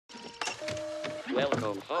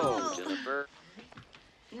Welcome home, Jennifer.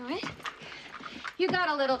 You all right? You got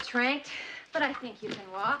a little tranked, but I think you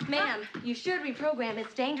can walk. Ma'am, you should reprogram.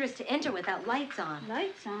 It's dangerous to enter without lights on.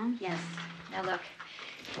 Lights on? Yes. Now look,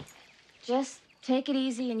 just take it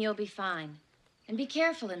easy and you'll be fine. And be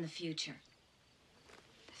careful in the future.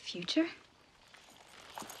 The future?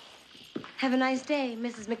 Have a nice day,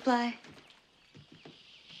 Mrs. McFly.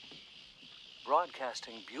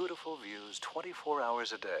 Broadcasting beautiful views 24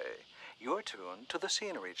 hours a day. You're tuned to the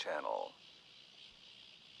Scenery Channel.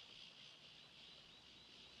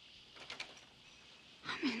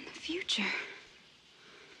 I'm in the future.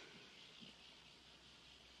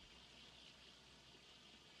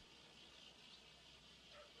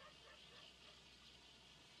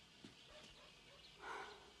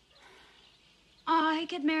 I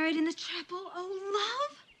get married in the chapel. Oh,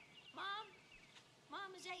 love. Mom,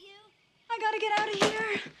 is that you? I gotta get out of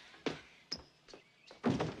here.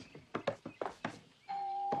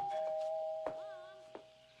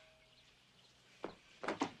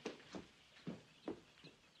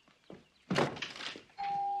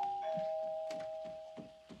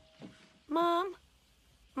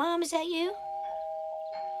 Mom, is that you?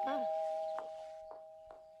 Oh.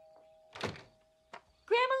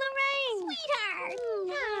 Grandma Lorraine! Sweetheart!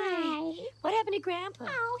 Hi. What happened to Grandpa?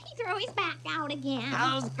 Oh, he threw his back out again.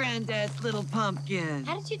 How's Granddad's little pumpkin?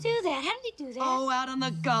 How did you do that? How did he do that? Oh, out on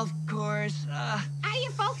the golf course. Are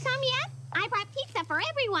your folks home yet? I brought pizza for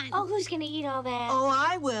everyone. Oh, who's gonna eat all that? Oh,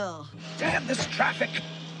 I will. Damn this traffic!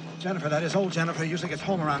 Jennifer, that is old Jennifer. Usually gets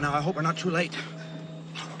home around now. I hope we're not too late.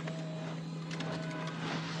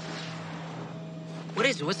 What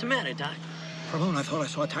is it? What's the matter, Doc? For a moment, I thought I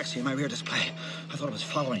saw a taxi in my rear display. I thought it was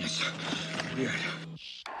following us. Weird.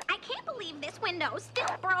 I can't believe this window's still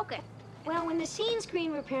broken. Well, when the scene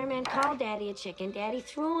screen repairman called Daddy a chicken, Daddy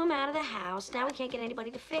threw him out of the house. Now we can't get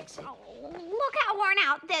anybody to fix it. Oh, look how worn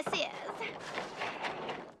out this is.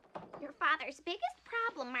 Your father's biggest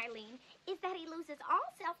problem, Marlene, is that he loses all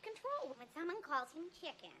self-control when someone calls him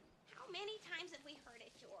chicken. How many times have we heard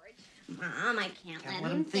it, George? Mom, I can't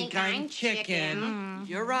let him think I'm chicken.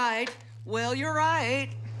 You're right. Well, you're right.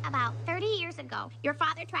 About 30 years ago, your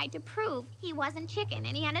father tried to prove he wasn't chicken,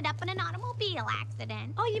 and he ended up in an automobile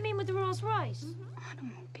accident. Oh, you mean with the Rolls Royce?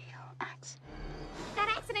 Automobile accident. That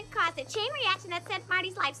accident caused a chain reaction that sent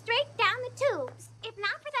Marty's life straight down the tubes. If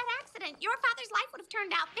not for that accident, your father's life would have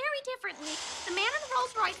turned out very differently. The man in the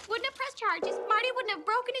Rolls Royce wouldn't have pressed charges, Marty wouldn't have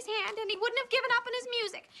broken his hand, and he wouldn't have given up on his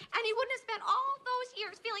music. And he wouldn't have spent all those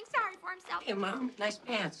years feeling sorry for himself. Hey, Mom. Nice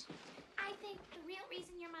pants. I think the real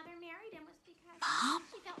reason your mother married him was because Mom?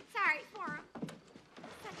 she felt sorry for him.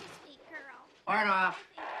 Such a sweet girl. Turn off.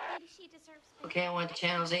 I think maybe she deserves better. Okay, I want the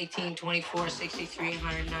channels 18, 24, 63,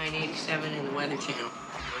 109, 87, and the Weather Channel.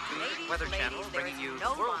 Weather Channel bringing you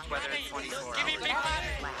world weather 24 hours.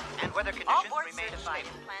 And weather conditions remain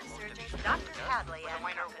safe. Dr. Hadley With a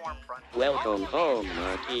minor warm front. Welcome home,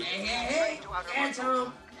 Marty. Hey, Dad's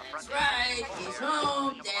home. That's right. He's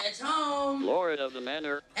home. Dad's home. Lord of the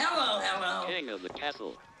manor. Hello. King of the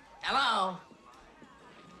castle. Hello.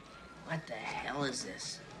 What the hell is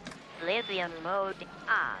this? Lithium mode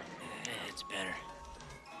on. It's better.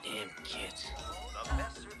 Damn kids.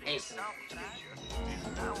 Hey, son.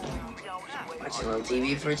 Watch a little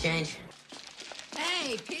TV for a change?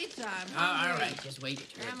 Hey, pizza, I'm All hungry. right, just wait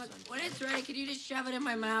your turn. When it's ready, could you just shove it in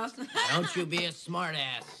my mouth? Don't you be a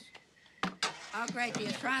smartass. I'll great the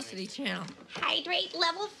atrocity channel. Hydrate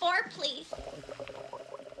level 4, please.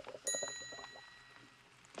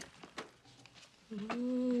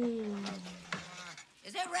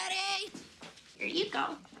 Is it ready? Here you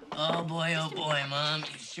go. Oh, boy, Mom.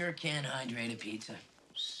 You sure can hydrate a pizza.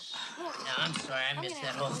 No, I'm sorry. I missed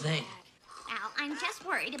that whole thing. Al, I'm just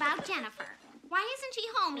worried about Jennifer. Why isn't she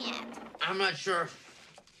home yet? I'm not sure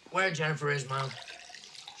where Jennifer is, Mom.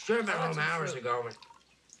 Should have been home hours ago, but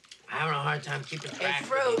I'm having a hard time keeping track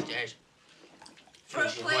fruit. these days. Fruit,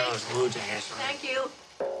 She's in one of please. those moods, I guess. Thank you.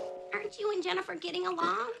 Aren't you and Jennifer getting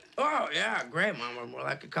along? Oh, yeah, great, Mom. We're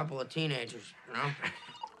like a couple of teenagers, you know?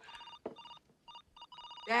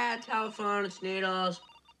 Dad, telephone, it's needles.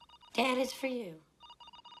 Dad, it's for you.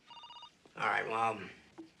 All right, well,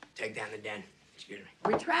 take down the den. Excuse me.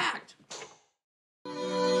 Retract.